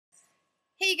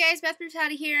Hey guys, Beth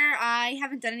Brutati here. I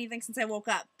haven't done anything since I woke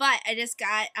up, but I just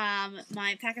got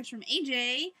my package from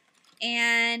AJ,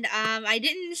 and I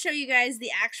didn't show you guys the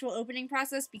actual opening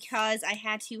process because I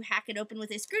had to hack it open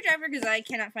with a screwdriver because I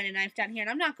cannot find a knife down here,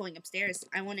 and I'm not going upstairs.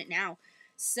 I want it now.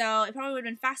 So it probably would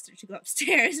have been faster to go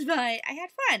upstairs, but I had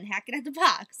fun hacking at the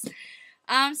box.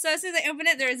 So as soon as I open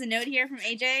it, there is a note here from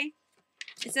AJ.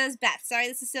 It says, Beth, sorry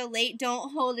this is so late.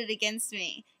 Don't hold it against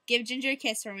me. Give Ginger a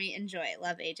kiss for me. Enjoy.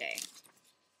 Love, AJ.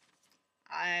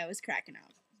 I was cracking up,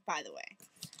 by the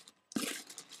way.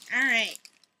 Alright.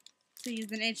 So use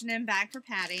an H&M bag for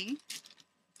padding.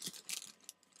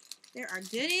 There are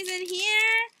goodies in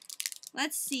here.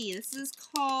 Let's see. This is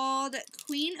called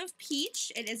Queen of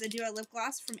Peach. It is a duo lip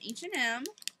gloss from H&M.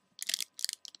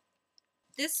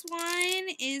 This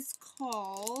one is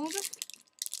called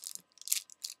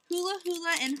Hula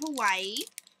Hula in Hawaii.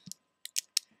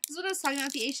 This is what I was talking about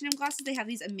with the H&M glosses. They have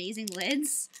these amazing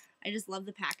lids. I just love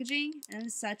the packaging, and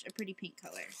it's such a pretty pink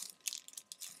color.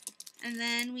 And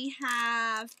then we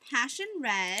have Passion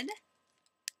Red.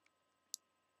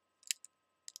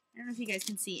 I don't know if you guys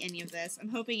can see any of this. I'm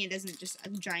hoping it isn't just a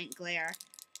giant glare.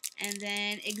 And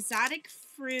then Exotic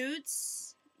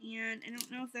Fruits, and I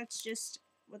don't know if that's just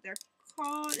what they're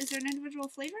called. Is there an individual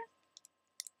flavor?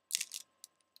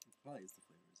 It probably is the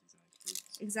flavor is Exotic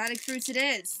Fruits. Exotic Fruits it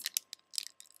is.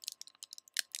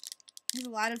 There's a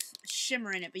lot of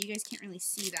shimmer in it, but you guys can't really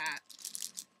see that.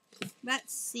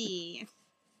 Let's see.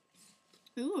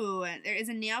 Ooh, there is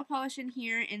a nail polish in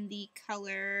here in the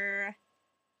color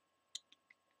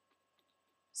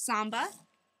Samba.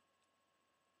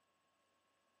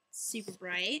 Super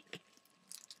bright.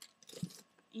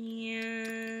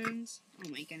 And, oh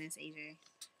my goodness, AJ.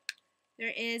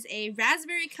 There is a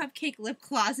raspberry cupcake lip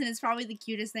gloss, and it's probably the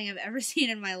cutest thing I've ever seen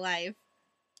in my life.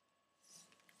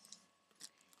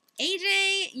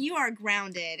 AJ, you are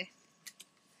grounded.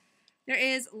 There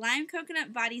is Lime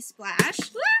Coconut Body Splash.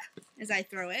 As I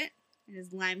throw it. It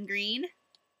is lime green.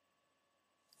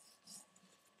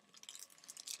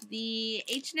 The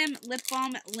H&M Lip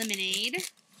Balm Lemonade.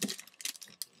 I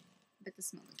bet this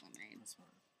smells like lemonade.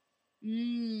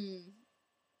 Mmm.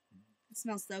 It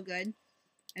smells so good.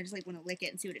 I just want to lick it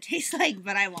and see what it tastes like,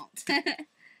 but I won't.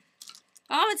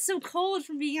 Oh, it's so cold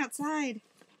from being outside.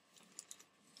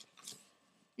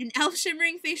 An e.l.f.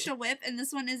 Shimmering Facial Whip, and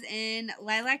this one is in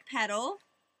Lilac Petal.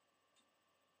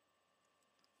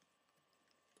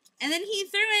 And then he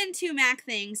threw in two MAC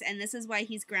things, and this is why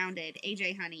he's grounded,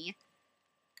 AJ Honey.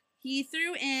 He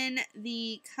threw in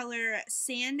the color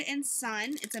Sand and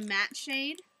Sun. It's a matte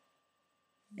shade.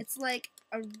 It's like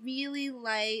a really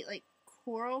light,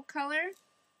 coral color.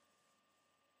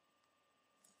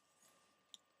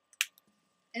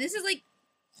 And this is,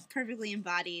 perfectly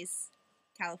embodies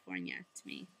California to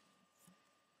me.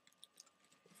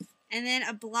 And then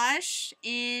a blush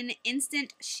in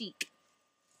Instant Chic.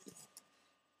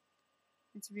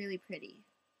 It's really pretty.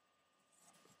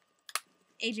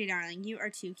 AJ, darling, you are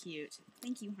too cute.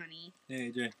 Thank you, honey.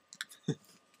 Hey, AJ.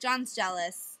 John's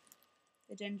jealous.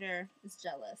 The ginger is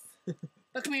jealous.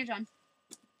 But come here, John.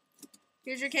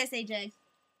 Here's your kiss, AJ.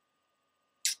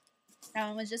 That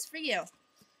one was just for you.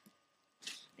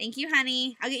 Thank you,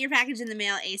 honey. I'll get your package in the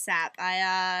mail ASAP.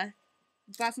 I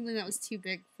bought something that was too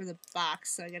big for the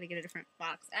box, so I gotta get a different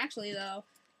box. Actually, though,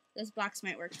 this box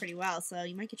might work pretty well, so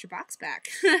you might get your box back.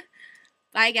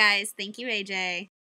 Bye, guys. Thank you, AJ.